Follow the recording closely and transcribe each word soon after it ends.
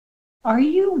Are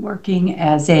you working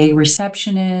as a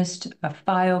receptionist, a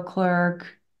file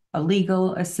clerk, a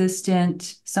legal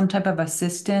assistant, some type of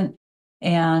assistant,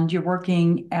 and you're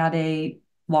working at a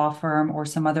law firm or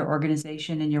some other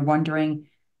organization and you're wondering,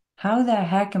 how the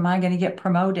heck am I going to get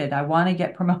promoted? I want to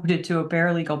get promoted to a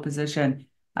paralegal position.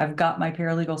 I've got my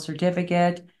paralegal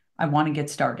certificate. I want to get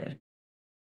started.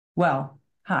 Well,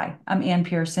 hi, I'm Ann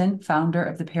Pearson, founder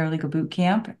of the Paralegal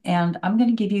Bootcamp, and I'm going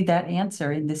to give you that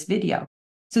answer in this video.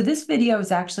 So this video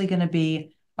is actually going to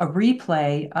be a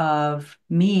replay of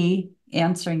me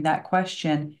answering that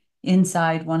question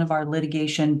inside one of our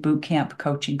litigation bootcamp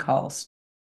coaching calls.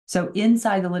 So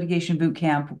inside the litigation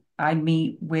bootcamp, I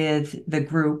meet with the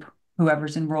group,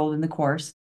 whoever's enrolled in the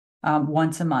course,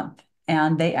 once a month,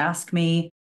 and they ask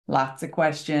me lots of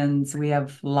questions. We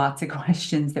have lots of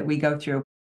questions that we go through.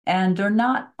 And they're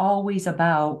not always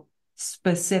about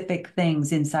specific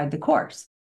things inside the course.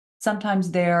 Sometimes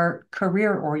they're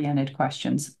career-oriented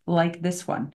questions like this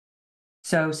one.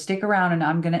 So stick around and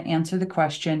I'm going to answer the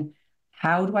question,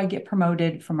 how do I get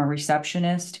promoted from a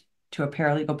receptionist to a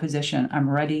paralegal position? I'm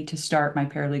ready to start my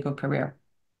paralegal career.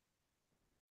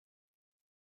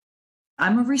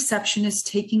 I'm a receptionist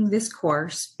taking this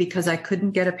course because I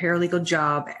couldn't get a paralegal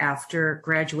job after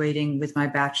graduating with my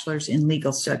bachelor's in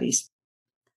legal studies.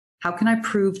 How can I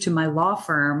prove to my law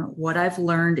firm what I've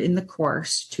learned in the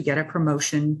course to get a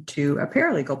promotion to a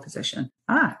paralegal position?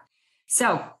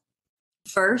 So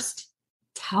first,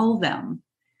 tell them.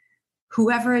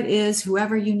 Whoever it is,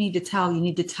 whoever you need to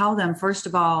tell them, first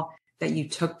of all, that you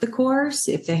took the course.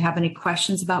 If they have any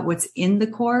questions about what's in the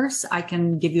course, I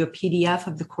can give you a PDF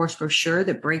of the course brochure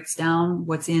that breaks down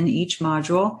what's in each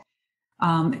module.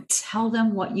 Tell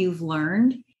them what you've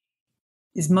learned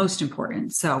is most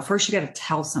important. So first you got to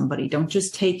tell somebody. Don't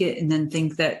just take it and then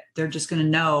think that they're just going to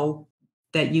know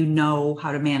that you know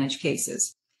how to manage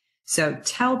cases. So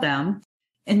tell them.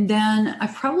 And then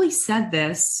I've probably said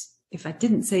this, if I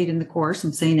didn't say it in the course,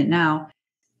 I'm saying it now.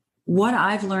 What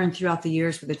I've learned throughout the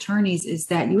years with attorneys is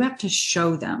that you have to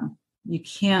show them. You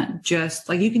can't just,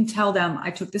 like, you can tell them,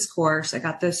 I took this course, I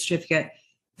got this certificate.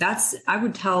 I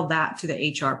would tell that to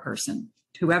the HR person,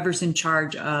 whoever's in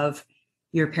charge of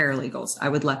your paralegals. I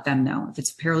would let them know. If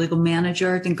it's a paralegal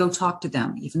manager, then go talk to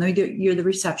them. Even though you're the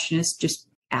receptionist, just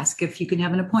ask if you can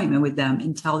have an appointment with them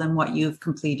and tell them what you've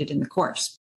completed in the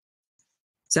course.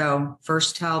 So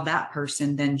first tell that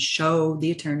person, then show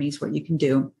the attorneys what you can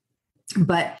do.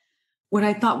 But what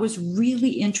I thought was really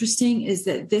interesting is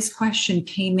that this question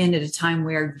came in at a time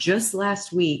where just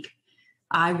last week,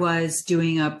 I was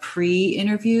doing a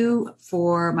pre-interview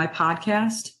for my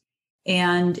podcast,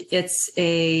 and it's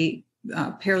a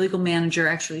paralegal manager.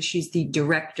 Actually, she's the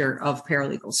director of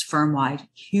paralegals, firm-wide,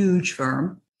 huge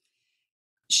firm.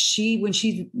 When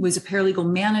she was a paralegal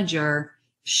manager,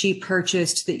 she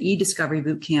purchased the e-discovery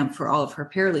bootcamp for all of her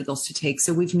paralegals to take.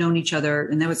 So we've known each other,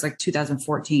 and that was like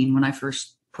 2014 when I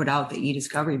first put out the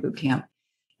e-discovery bootcamp.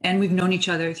 And we've known each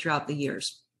other throughout the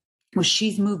years. Well,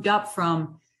 she's moved up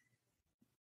from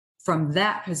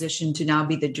that position to now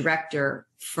be the director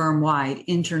firm-wide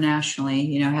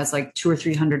internationally, has like 200 or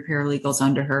 300 paralegals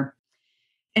under her.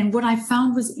 And what I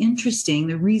found was interesting,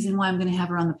 the reason why I'm going to have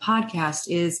her on the podcast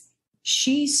is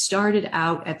she started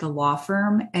out at the law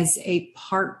firm as a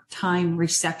part-time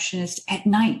receptionist at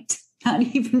night, not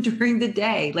even during the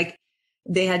day. Like,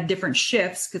 they had different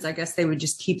shifts because I guess they would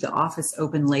just keep the office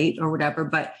open late or whatever.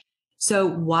 But so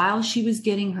while she was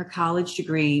getting her college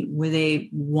degree with a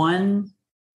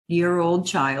 1-year-old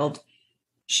child,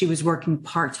 she was working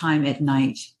part-time at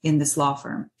night in this law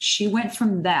firm. She went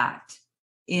from that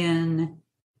in,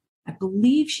 I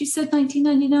believe she said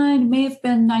 1999, it may have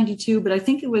been 92, but I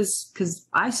think it was because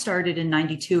I started in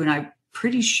 92 and I'm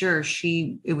pretty sure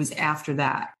it was after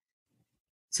that.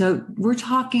 So we're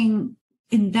talking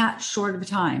in that short of a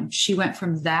time, she went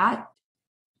from that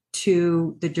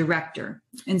to the director.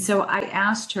 And so I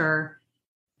asked her,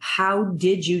 how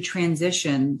did you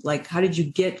transition? Like, how did you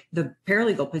get the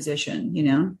paralegal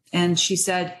position, And she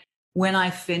said, when I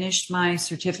finished my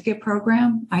certificate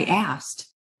program, I asked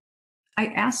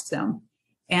them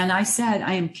and I said,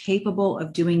 I am capable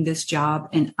of doing this job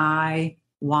and I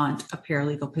want a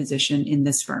paralegal position in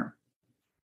this firm.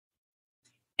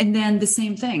 And then the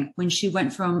same thing, when she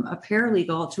went from a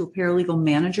paralegal to a paralegal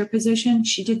manager position,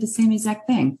 she did the same exact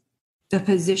thing. The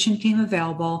position came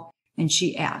available and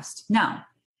she asked. Now,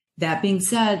 that being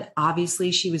said,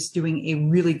 obviously she was doing a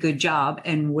really good job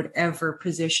in whatever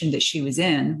position that she was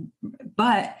in,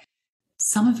 but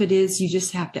some of it is you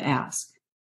just have to ask.